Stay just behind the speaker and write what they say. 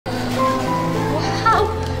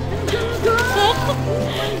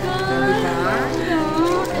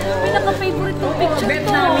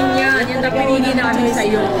Hi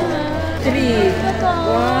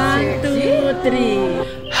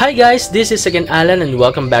guys, this is again Alan and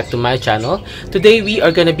welcome back to my channel. Today we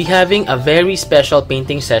are gonna be having a very special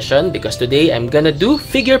painting session because today I'm gonna do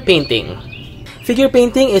figure painting. Figure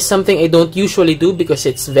painting is something I don't usually do because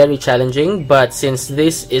it's very challenging, but since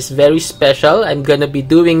this is very special, I'm gonna be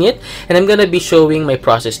doing it and I'm gonna be showing my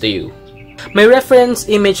process to you. My reference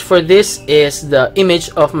image for this is the image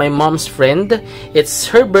of my mom's friend. It's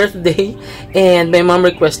her birthday and my mom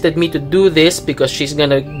requested me to do this because she's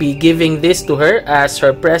gonna be giving this to her as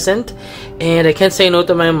her present, and I can't say no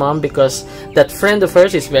to my mom because that friend of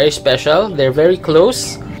hers is very special. They're very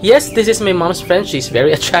close. Yes, this is my mom's friend. She's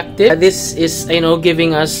very attractive. This is, you know,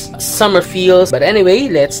 giving us summer feels. But anyway,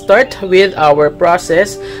 let's start with our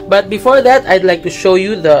process. But before that, I'd like to show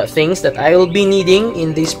you the things that I will be needing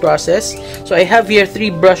in this process. So I have here 3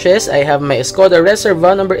 brushes. I have my Escoda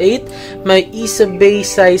Reserva number 8, my Isabey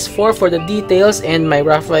size 4 for the details, and my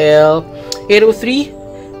Raphael 803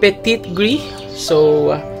 Petite Gris.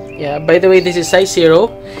 So yeah, by the way, this is size 0.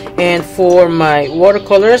 And for my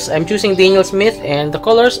watercolors, I'm choosing Daniel Smith, and the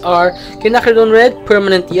colors are Quinacridone Red,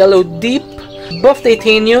 Permanent Yellow Deep, Buff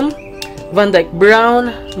Titanium, Van Dyke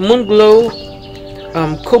Brown, Moon Glow,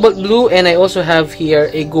 Cobalt Blue, and I also have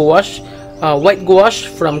here a gouache, white gouache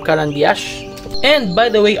from Carandiache. And by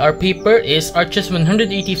the way, our paper is Arches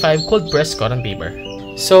 185 cold pressed cotton paper.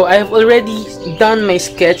 So I have already done my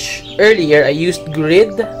sketch earlier. I used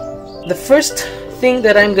grid. The first thing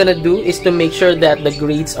that I'm gonna do is to make sure that the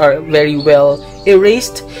grids are very well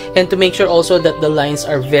erased and to make sure also that the lines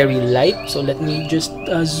are very light. So let me just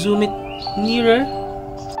zoom it nearer.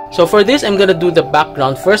 So for this, I'm gonna do the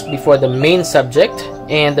background first before the main subject,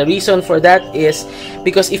 and the reason for that is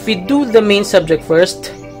because if we do the main subject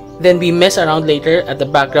first, then we mess around later at the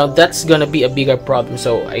background. That's gonna be a bigger problem.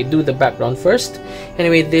 So I do the background first.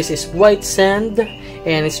 Anyway, this is white sand,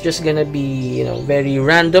 and it's just gonna be, you know, very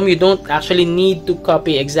random. You don't actually need to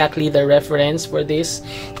copy exactly the reference for this.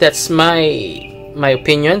 That's my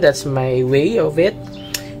opinion. That's my way of it.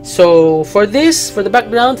 So for this, for the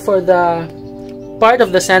background, for the part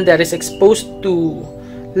of the sand that is exposed to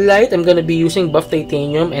light, I'm gonna be using Buff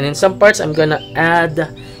Titanium, and in some parts I'm gonna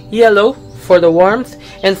add yellow for the warmth,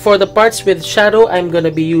 and for the parts with shadow I'm gonna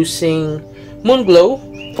be using Moon Glow,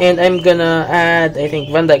 and I'm gonna add, I think,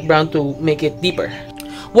 Van Dyke Brown to make it deeper.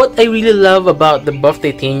 What I really love about the Buff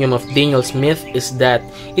Titanium of Daniel Smith is that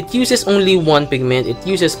it uses only one pigment. It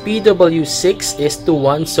uses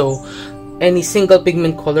PW6:1, so any single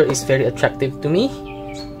pigment color is very attractive to me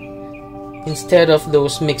instead of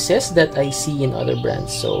those mixes that I see in other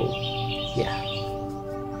brands. So yeah,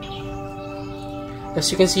 as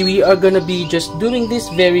you can see, we are gonna be just doing this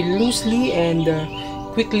very loosely and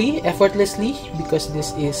quickly, effortlessly, because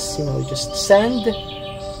this is, you know, just sand.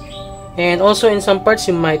 And also in some parts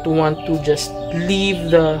you might want to just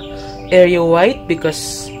leave the area white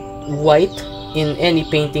because white in any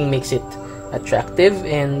painting makes it attractive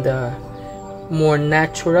and more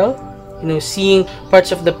natural. You know, seeing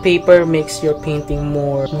parts of the paper makes your painting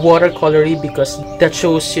more watercolory because that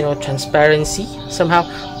shows, you know, transparency somehow,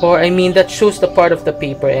 or I mean that shows the part of the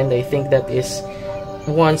paper, and I think that is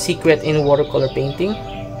one secret in watercolor painting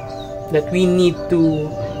that we need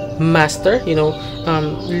to master, you know,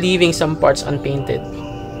 leaving some parts unpainted.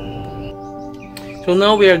 So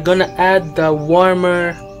now we are gonna add the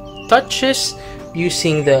warmer touches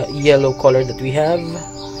using the yellow color that we have,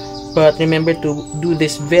 but remember to do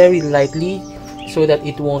this very lightly so that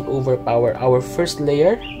it won't overpower our first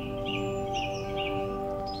layer.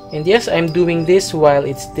 And yes, I'm doing this while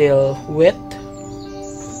it's still wet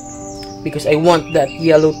because I want that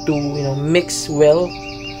yellow to, you know, mix well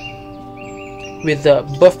with the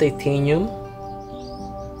Buff Titanium.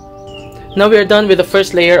 Now we are done with the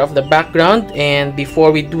first layer of the background, and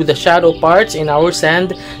before we do the shadow parts in our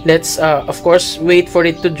sand, let's of course wait for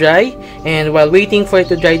it to dry. And while waiting for it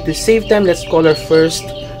to dry, to save time, let's color first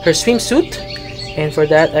her swimsuit, and for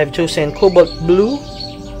that I've chosen Cobalt Blue.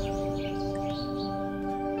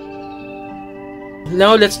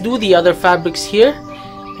 Now let's do the other fabrics here,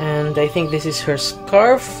 and I think this is her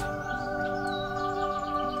scarf.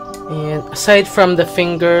 And aside from the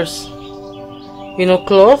fingers, you know,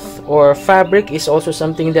 cloth or fabric is also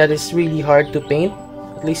something that is really hard to paint,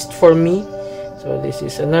 at least for me. So this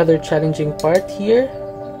is another challenging part here.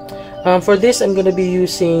 For this, I'm going to be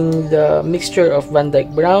using the mixture of Van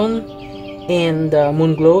Dyke Brown and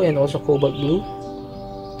Moon Glow and also Cobalt Blue.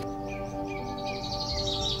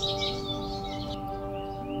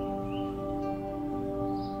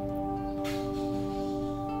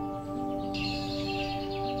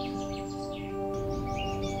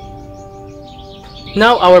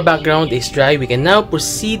 Now our background is dry. We can now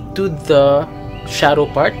proceed to the shadow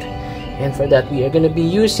part, and for that we are going to be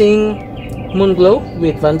using Moon Glow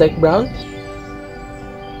with Van Dyke Brown.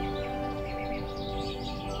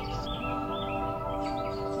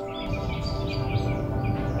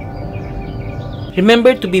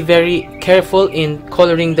 Remember to be very careful in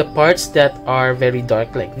coloring the parts that are very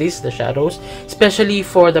dark like this, the shadows, especially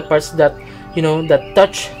for the parts that, you know, that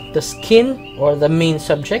touch the skin or the main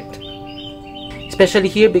subject. Especially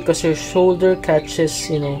here because your shoulder catches,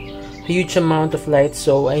 you know, a huge amount of light,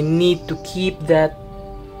 so I need to keep that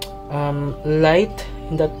light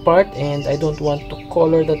in that part, and I don't want to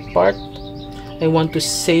color that part. I want to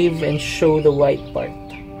save and show the white part.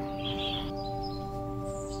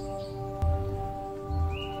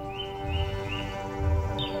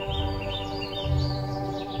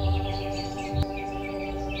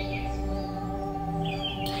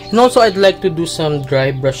 And also I'd like to do some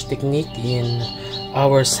dry brush technique in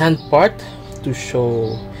our sand part to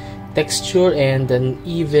show texture and an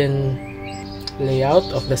even layout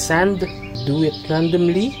of the sand. Do it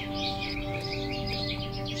randomly.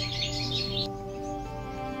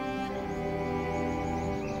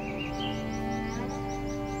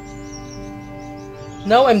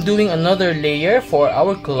 Now I'm doing another layer for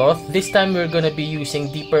our cloth. This time we're gonna be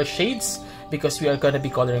using deeper shades because we are gonna be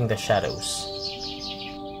coloring the shadows.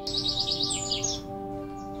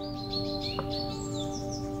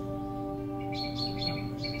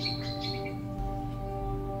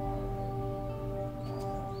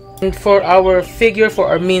 And for our figure, for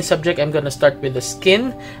our main subject, I'm gonna start with the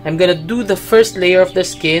skin. I'm gonna do the first layer of the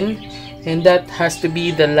skin, and that has to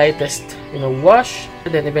be the lightest, you know, wash.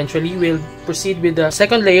 Then eventually we'll proceed with the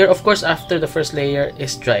second layer, of course, after the first layer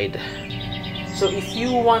is dried. So if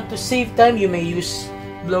you want to save time, you may use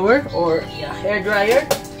blower or hair dryer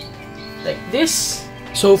like this.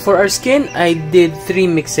 So for our skin, I did 3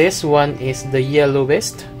 mixes. One is the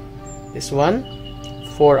yellowest, this one,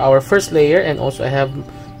 for our first layer, and also I have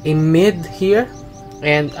a mid here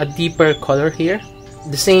and a deeper color here.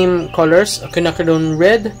 The same colors, quinacridone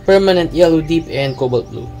red, permanent yellow deep, and cobalt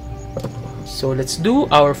blue. So let's do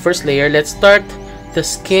our first layer. Let's start the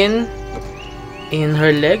skin in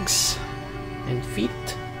her legs and feet.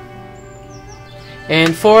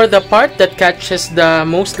 And for the part that catches the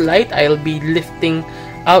most light, I'll be lifting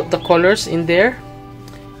out the colors in there,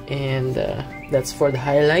 and that's for the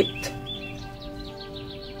highlight.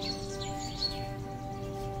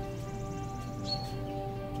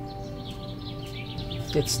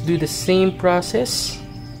 Let's do the same process.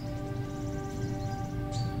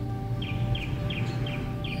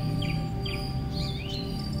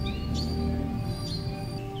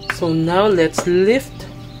 So now let's lift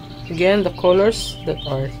again the colors that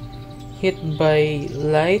are hit by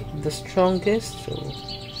light the strongest. So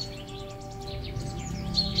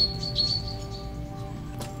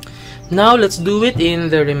now let's do it in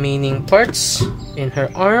the remaining parts, in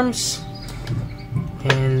her arms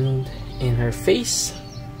and in her face.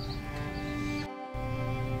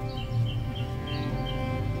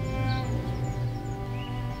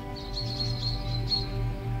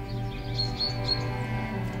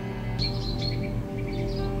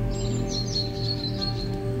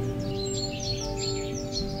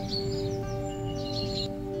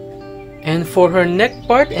 And for her neck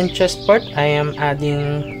part and chest part, I am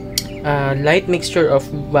adding a light mixture of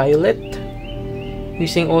violet,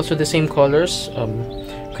 using also the same colors,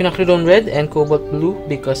 quinacridone red and cobalt blue,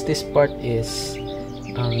 because this part is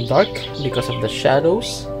dark because of the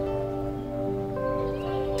shadows.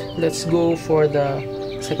 Let's go for the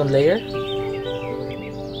second layer.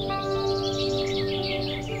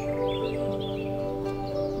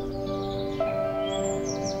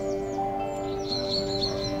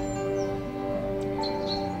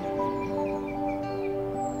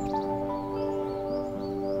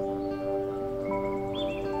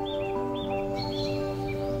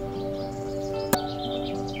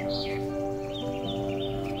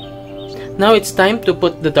 Now it's time to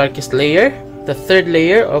put the darkest layer, the third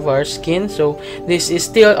layer of our skin. So this is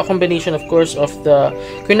still a combination, of course, of the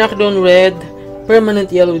quinacridone red,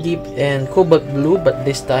 permanent yellow deep, and cobalt blue, but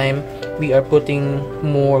this time we are putting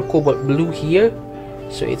more cobalt blue here,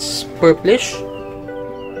 so it's purplish.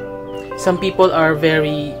 Some people are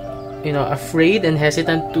very, you know, afraid and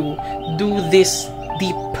hesitant to do this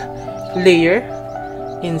deep layer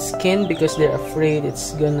in skin because they're afraid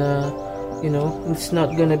it's gonna, you know, it's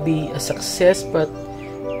not gonna be a success. But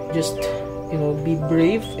just, you know, be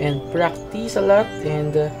brave and practice a lot,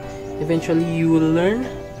 and eventually you will learn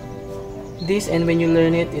this, and when you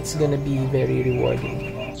learn it, it's gonna be very rewarding.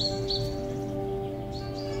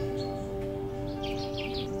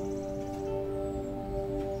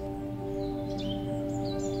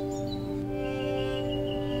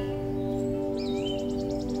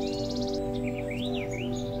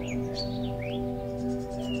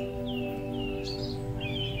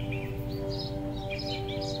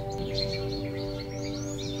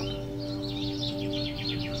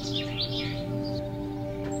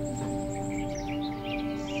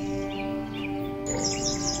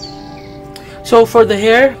 So for the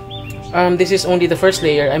hair, this is only the first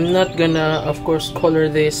layer. I'm not gonna, of course, color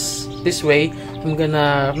this way. I'm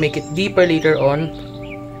gonna make it deeper later on.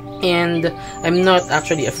 And I'm not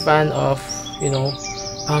actually a fan of, you know,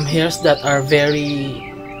 hairs that are very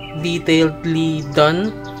detailedly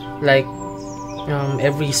done, like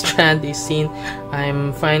every strand is seen.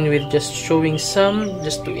 I'm fine with just showing some,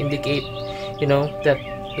 just to indicate, you know, that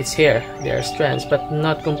it's hair, there are strands, but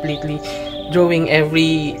not completely drawing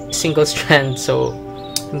every single strand. So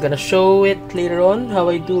I'm gonna show it later on how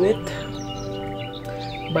I do it,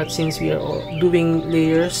 but since we are all doing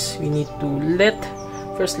layers, we need to let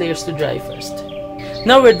first layers to dry first.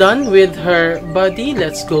 Now we're done with her body.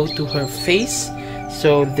 Let's go to her face.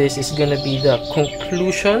 So this is gonna be the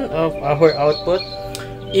conclusion of our output.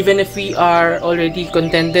 Even if we are already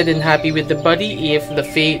contented and happy with the body, if the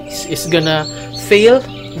face is gonna fail,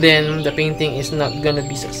 then the painting is not gonna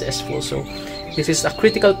be successful. So this is a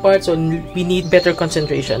critical part, so we need better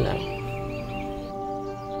concentration now.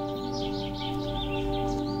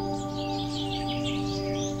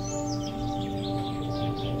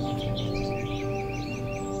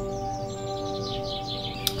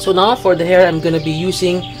 So now for the hair, I'm gonna be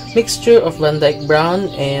using mixture of Van Dyke brown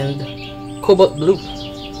and cobalt blue.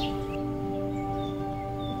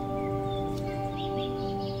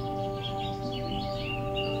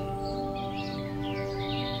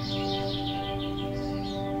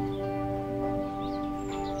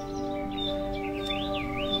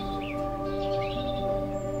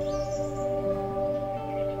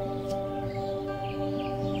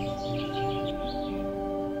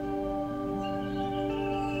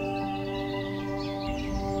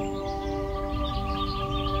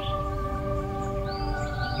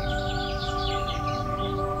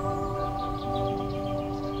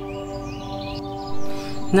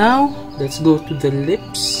 Now, let's go to the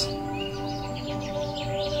lips.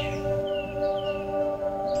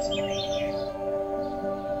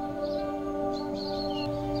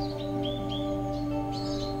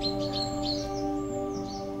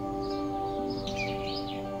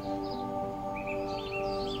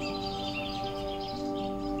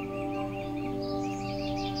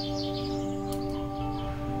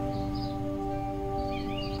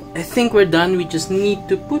 I think we're done. We just need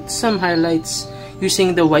to put some highlights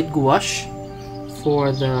using the white gouache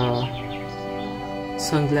for the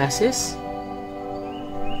sunglasses,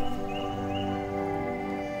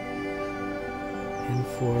 and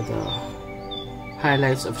for the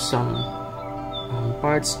highlights of some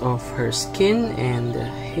parts of her skin and the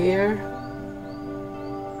hair.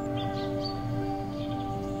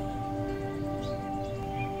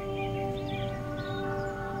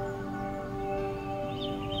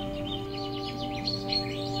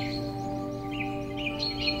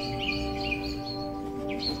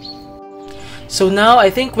 So now I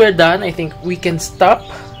think we're done. I think we can stop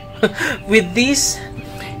with this,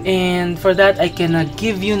 and for that I can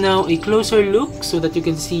give you now a closer look so that you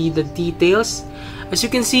can see the details. As you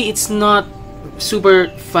can see, it's not super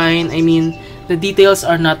fine. I mean, the details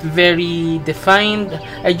are not very defined.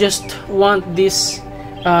 I just want this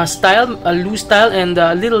style, a loose style and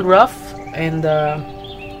a little rough, and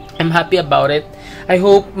I'm happy about it. I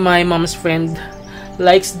hope my mom's friend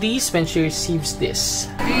likes these when she receives this.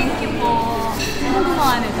 Thank you po.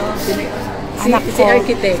 Ano ito? Anak ko. Si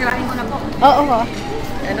architect. Sirahin ko na po. Oo.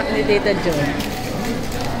 Anak ni Tita Jo.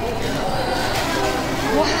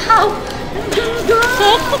 Wow! Ang ganda!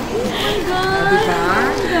 Oh my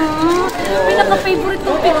God! Diba? Pinaka-favorite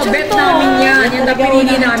kong picture Bet to. namin yan. Yan na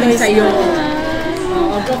pinili namin sa'yo.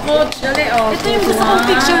 Oo. Bukot. Dali, oh. Ito yung gusto kong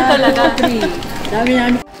picture talaga. Dami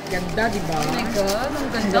namin. Ganda, diba? Oh my God, ang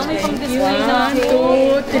ganda. May pang-display na. 1,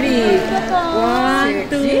 2, 3.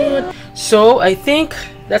 1, 2. So I think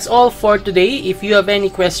that's all for today. If you have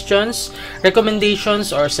any questions,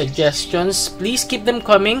 recommendations, or suggestions, please keep them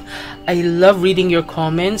coming. I love reading your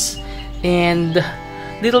comments, and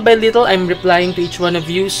little by little I'm replying to each one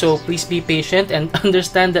of you, so please be patient and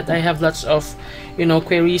understand that I have lots of, you know,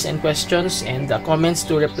 queries and questions and comments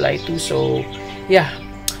to reply to. So yeah,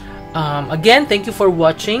 again, thank you for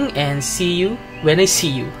watching, and see you when I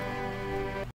see you.